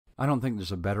I don't think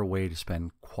there's a better way to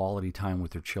spend quality time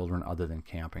with your children other than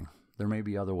camping. There may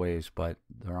be other ways, but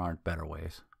there aren't better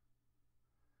ways.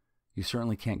 You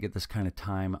certainly can't get this kind of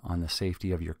time on the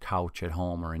safety of your couch at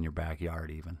home or in your backyard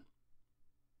even.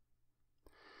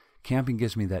 Camping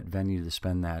gives me that venue to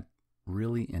spend that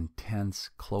really intense,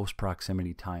 close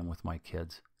proximity time with my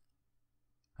kids.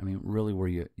 I mean, really where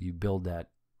you build that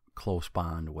close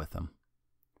bond with them.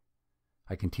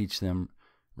 I can teach them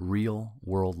real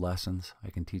world lessons. I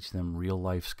can teach them real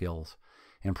life skills.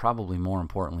 And probably more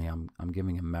importantly, I'm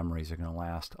giving them memories that are going to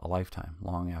last a lifetime,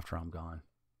 long after I'm gone.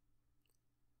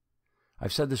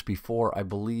 I've said this before, I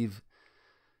believe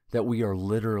that we are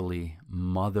literally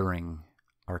mothering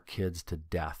our kids to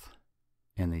death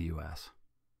in the U.S.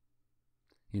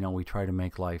 You know, we try to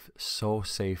make life so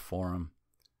safe for them.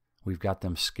 We've got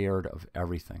them scared of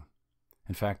everything.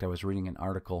 In fact, I was reading an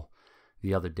article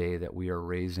the other day that we are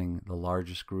raising the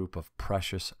largest group of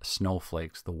precious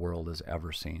snowflakes the world has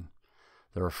ever seen.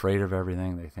 They're afraid of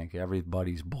everything. They think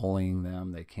everybody's bullying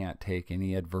them. They can't take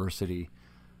any adversity.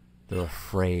 They're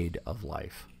afraid of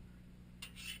life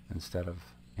instead of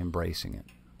embracing it.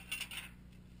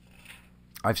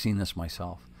 I've seen this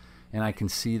myself, and I can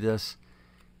see this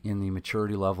in the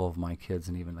maturity level of my kids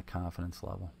and even the confidence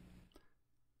level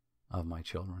of my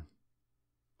children.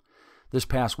 This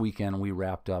past weekend, we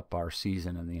wrapped up our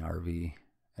season in the RV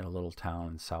at a little town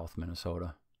in South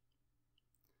Minnesota.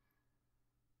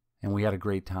 And we had a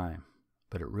great time,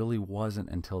 but it really wasn't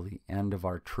until the end of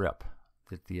our trip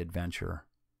that the adventure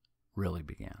really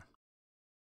began.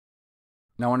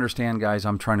 Now understand, guys,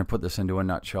 I'm trying to put this into a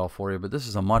nutshell for you, but this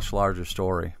is a much larger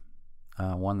story,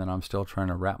 one that I'm still trying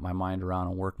to wrap my mind around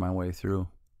and work my way through.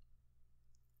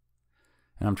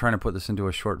 And I'm trying to put this into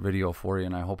a short video for you,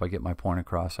 and I hope I get my point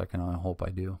across. I hope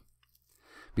I do.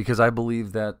 Because I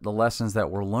believe that the lessons that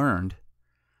were learned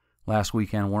last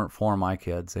weekend weren't for my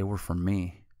kids. They were for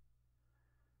me.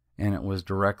 And it was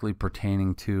directly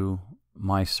pertaining to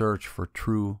my search for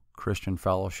true Christian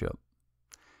fellowship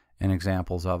and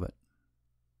examples of it.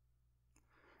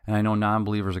 And I know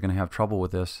non-believers are going to have trouble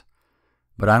with this,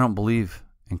 but I don't believe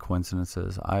in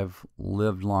coincidences. I've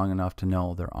lived long enough to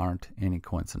know there aren't any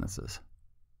coincidences.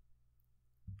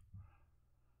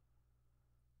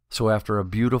 So after a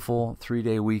beautiful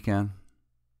 3-day weekend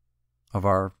of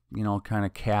our, kind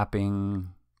of capping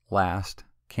last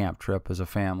camp trip as a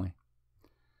family,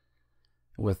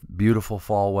 with beautiful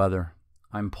fall weather,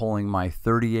 I'm pulling my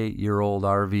 38-year-old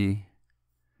RV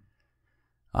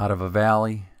out of a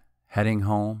valley, heading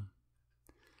home.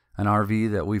 An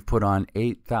RV that we've put on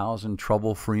 8,000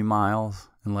 trouble-free miles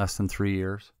in less than 3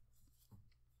 years.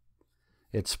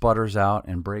 It sputters out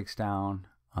and breaks down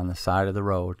on the side of the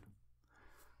road,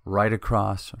 right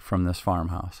across from this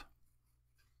farmhouse.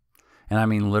 And I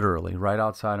mean literally, right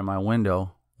outside of my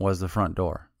window was the front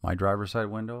door. My driver's side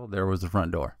window, there was the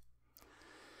front door.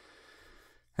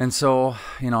 And so,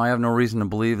 I have no reason to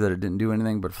believe that it didn't do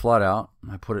anything but flood out.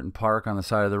 I put it in park on the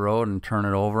side of the road and turn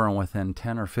it over, and within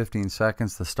 10 or 15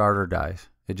 seconds, the starter dies.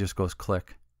 It just goes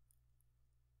click.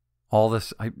 All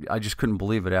this, I just couldn't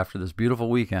believe it. After this beautiful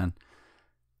weekend,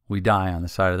 we die on the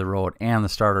side of the road, and the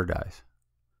starter dies.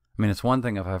 I mean, it's one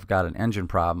thing if I've got an engine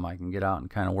problem, I can get out and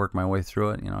kind of work my way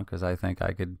through it, because I think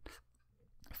I could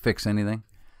fix anything.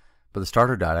 But the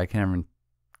starter died. I can't even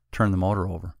turn the motor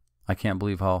over. I can't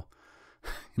believe how,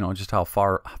 just how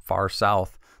far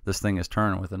south this thing is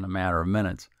turning within a matter of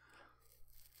minutes.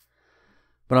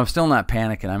 But I'm still not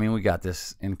panicking. I mean, we got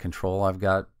this in control. I've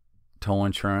got tow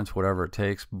insurance, whatever it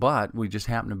takes. But we just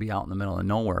happened to be out in the middle of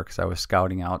nowhere because I was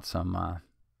scouting out some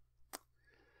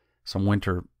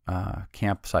winter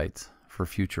campsites for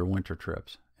future winter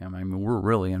trips. And I mean, we're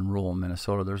really in rural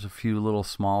Minnesota. There's a few little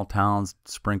small towns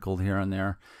sprinkled here and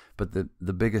there, but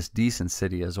the biggest decent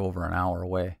city is over an hour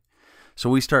away. So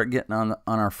we start getting on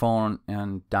our phone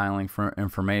and dialing for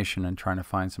information and trying to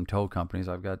find some tow companies.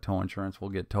 I've got tow insurance. We'll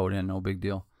get towed in, no big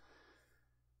deal.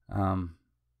 And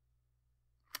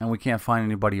we can't find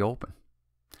anybody open.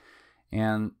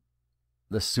 And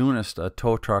the soonest a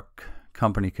tow truck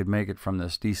company could make it from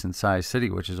this decent sized city,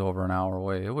 which is over an hour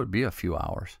away, it would be a few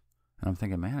hours. And I'm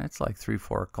thinking, man, it's like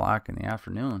 3-4 o'clock in the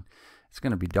afternoon. It's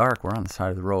going to be dark. We're on the side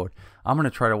of the road. I'm going to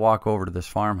try to walk over to this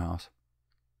farmhouse.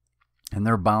 And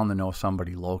they're bound to know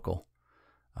somebody local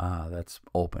that's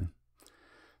open.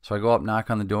 So I go up, knock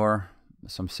on the door.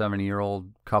 Some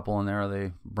 70-year-old couple in there.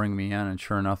 They bring me in, and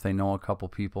sure enough, they know a couple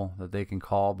people that they can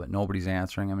call, but nobody's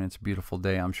answering. I mean, it's a beautiful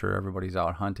day. I'm sure everybody's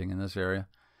out hunting in this area.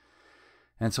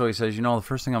 And so he says, the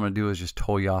first thing I'm going to do is just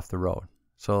tow you off the road.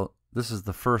 So this is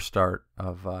the first start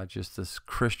of just this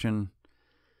Christian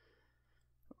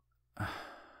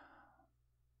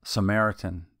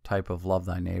Samaritan type of love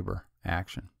thy neighbor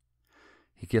action.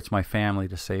 He gets my family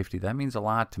to safety. That means a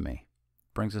lot to me.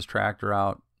 Brings his tractor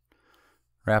out,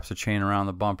 wraps a chain around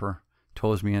the bumper,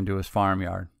 tows me into his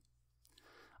farmyard.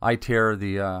 I tear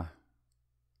the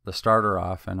starter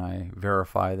off, and I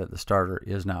verify that the starter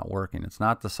is not working. It's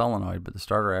not the solenoid, but the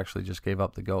starter actually just gave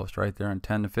up the ghost right there in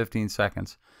 10 to 15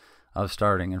 seconds of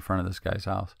starting in front of this guy's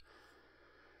house.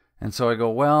 And so I go,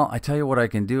 well, I tell you what I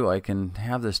can do. I can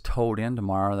have this towed in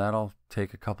tomorrow. That'll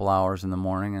take a couple hours in the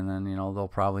morning, and then, they'll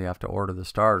probably have to order the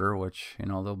starter, which,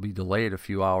 they'll be delayed a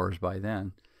few hours by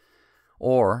then.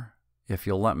 Or, if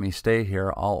you'll let me stay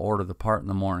here, I'll order the part in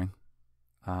the morning.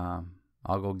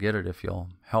 I'll go get it if you'll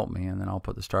help me, and then I'll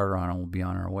put the starter on and we'll be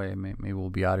on our way. Maybe we'll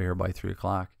be out of here by 3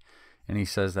 o'clock. And he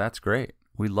says, that's great.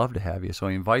 We'd love to have you. So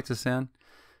he invites us in,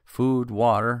 food,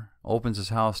 water, opens his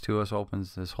house to us,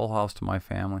 opens his whole house to my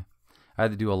family. I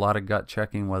had to do a lot of gut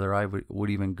checking whether I would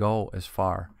even go as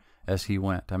far as he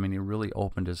went. I mean, he really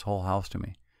opened his whole house to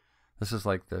me. This is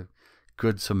like the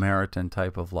Good Samaritan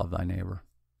type of love thy neighbor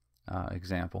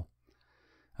example.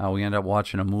 We end up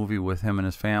watching a movie with him and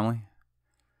his family.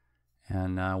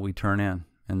 And we turn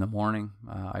in the morning.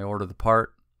 I order the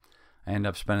part. I end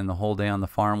up spending the whole day on the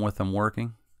farm with him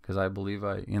working, because I believe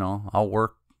I'll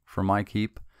work for my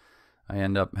keep. I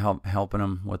end up helping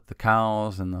him with the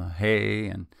cows and the hay,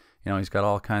 and he's got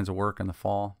all kinds of work in the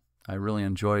fall. I really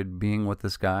enjoyed being with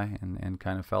this guy and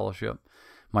kind of fellowship.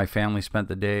 My family spent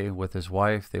the day with his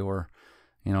wife. They were,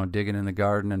 digging in the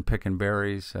garden and picking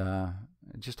berries.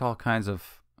 Just all kinds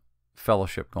of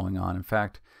fellowship going on. In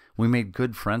fact, we made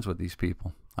good friends with these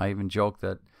people. I even joked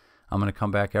that I'm going to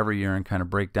come back every year and kind of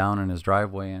break down in his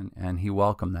driveway, and he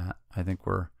welcomed that. I think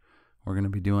we're going to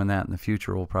be doing that in the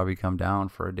future. We'll probably come down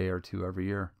for a day or two every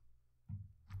year.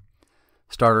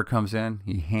 Starter comes in.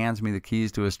 He hands me the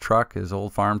keys to his truck, his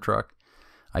old farm truck.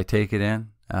 I take it in,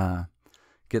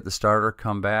 get the starter,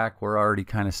 come back. We're already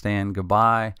kind of saying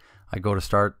goodbye. I go to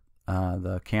start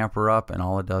the camper up, and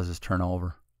all it does is turn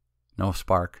over. No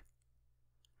spark.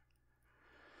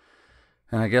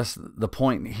 And I guess the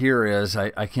point here is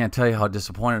I can't tell you how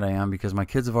disappointed I am, because my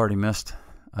kids have already missed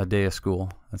a day of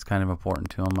school. That's kind of important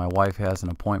to them. My wife has an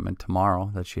appointment tomorrow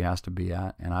that she has to be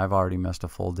at, and I've already missed a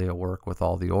full day of work with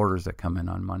all the orders that come in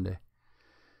on Monday.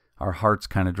 Our hearts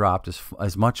kind of dropped.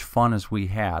 As much fun as we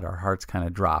had, our hearts kind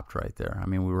of dropped right there. I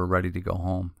mean, we were ready to go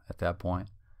home at that point.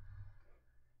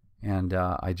 And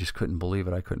I just couldn't believe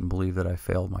it. I couldn't believe that I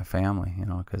failed my family,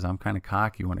 because I'm kind of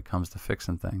cocky when it comes to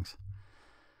fixing things.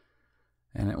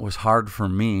 And it was hard for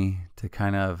me to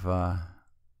kind of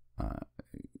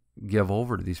give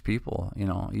over to these people,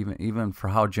 even for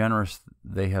how generous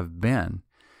they have been.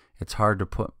 It's hard to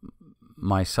put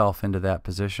myself into that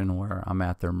position where I'm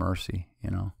at their mercy,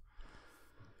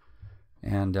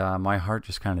 And my heart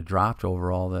just kind of dropped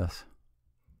over all this.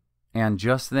 And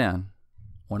just then,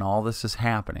 when all this is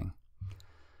happening,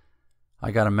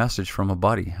 I got a message from a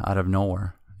buddy out of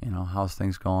nowhere. How's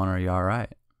things going? Are you all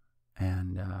right?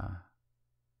 And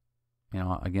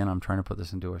again, I'm trying to put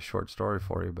this into a short story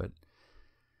for you, but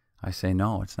I say,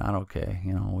 no, it's not okay.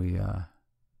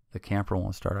 The camper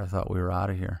won't start. I thought we were out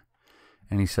of here.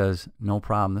 And he says, no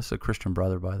problem. This is a Christian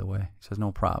brother, by the way. He says,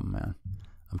 no problem, man.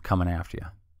 I'm coming after you.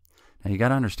 Now, you got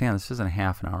to understand, this isn't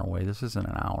half an hour away. This isn't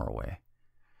an hour away.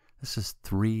 This is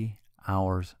 3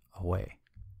 hours away.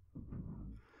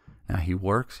 Now, he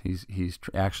works. He's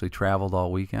actually traveled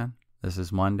all weekend. This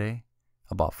is Monday,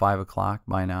 about 5 o'clock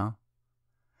by now.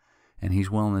 And he's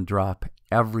willing to drop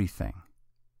everything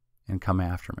and come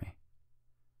after me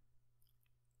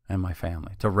and my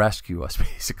family to rescue us,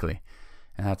 basically.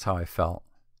 And that's how I felt.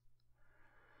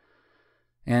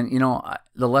 And,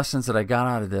 the lessons that I got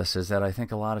out of this is that I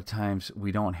think a lot of times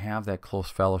we don't have that close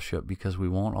fellowship because we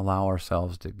won't allow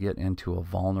ourselves to get into a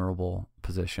vulnerable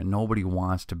position. Nobody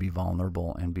wants to be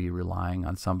vulnerable and be relying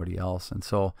on somebody else. And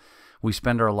so we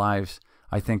spend our lives,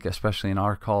 I think, especially in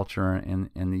our culture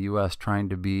in the U.S., trying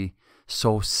to be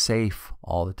so safe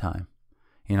all the time,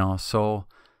 so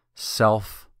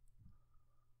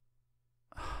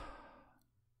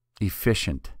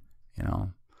self-efficient,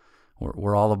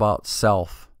 We're all about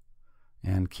self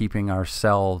and keeping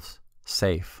ourselves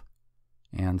safe.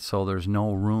 And so there's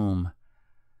no room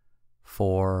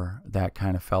for that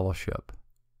kind of fellowship.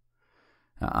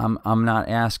 I'm not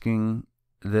asking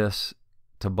this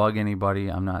to bug anybody.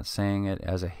 I'm not saying it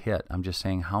as a hit. I'm just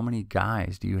saying, how many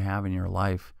guys do you have in your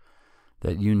life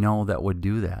that that would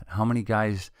do that? How many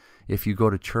guys, if you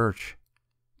go to church,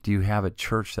 do you have a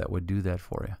church that would do that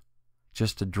for you?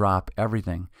 Just to drop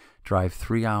everything, drive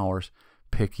 3 hours,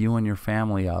 pick you and your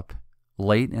family up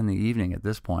late in the evening at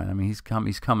this point. I mean, he's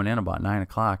coming in about 9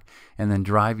 o'clock, and then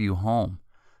drive you home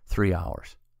 3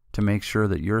 hours. to make sure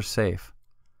that you're safe.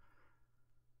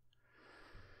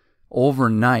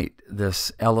 Overnight,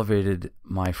 this elevated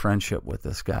my friendship with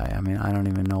this guy. I mean,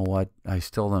 I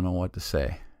still don't know what to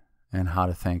say and how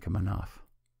to thank him enough.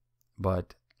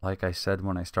 But like I said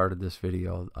when I started this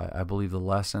video, I believe the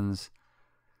lessons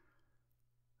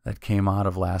that came out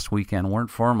of last weekend weren't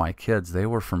for my kids, they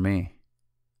were for me.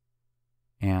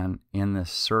 And in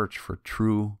this search for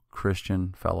true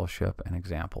Christian fellowship and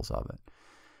examples of it.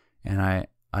 And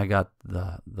I got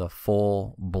the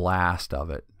full blast of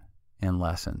it in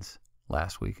lessons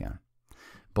last weekend,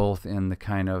 both in the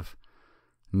kind of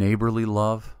neighborly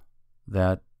love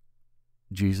that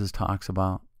Jesus talks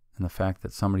about, and the fact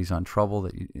that somebody's in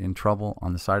trouble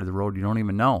on the side of the road you don't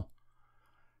even know,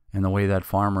 and the way that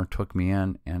farmer took me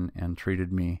in and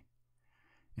treated me,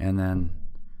 and then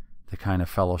the kind of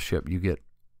fellowship you get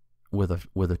with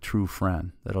a true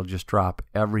friend that'll just drop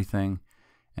everything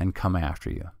and come after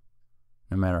you,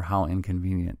 no matter how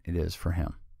inconvenient it is for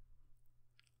him.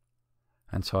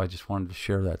 And so I just wanted to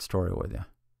share that story with you,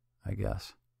 I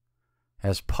guess,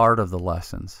 as part of the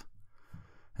lessons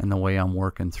and the way I'm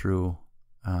working through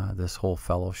this whole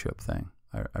fellowship thing.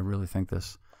 I really think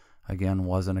this, again,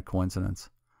 wasn't a coincidence.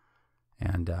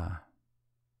 And,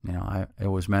 it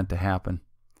was meant to happen.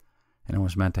 And it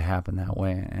was meant to happen that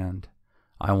way. And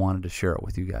I wanted to share it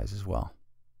with you guys as well.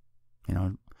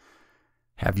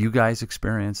 Have you guys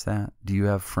experienced that? Do you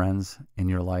have friends in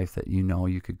your life that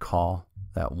you could call,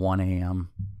 that 1 a.m.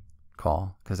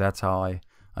 call? Because that's how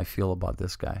I feel about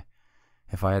this guy.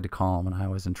 If I had to call him and I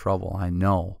was in trouble, I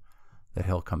know that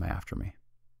he'll come after me.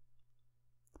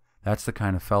 That's the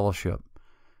kind of fellowship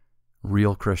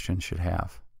real Christians should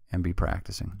have and be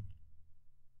practicing.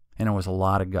 And it was a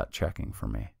lot of gut checking for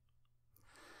me.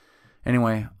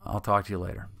 Anyway, I'll talk to you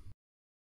later.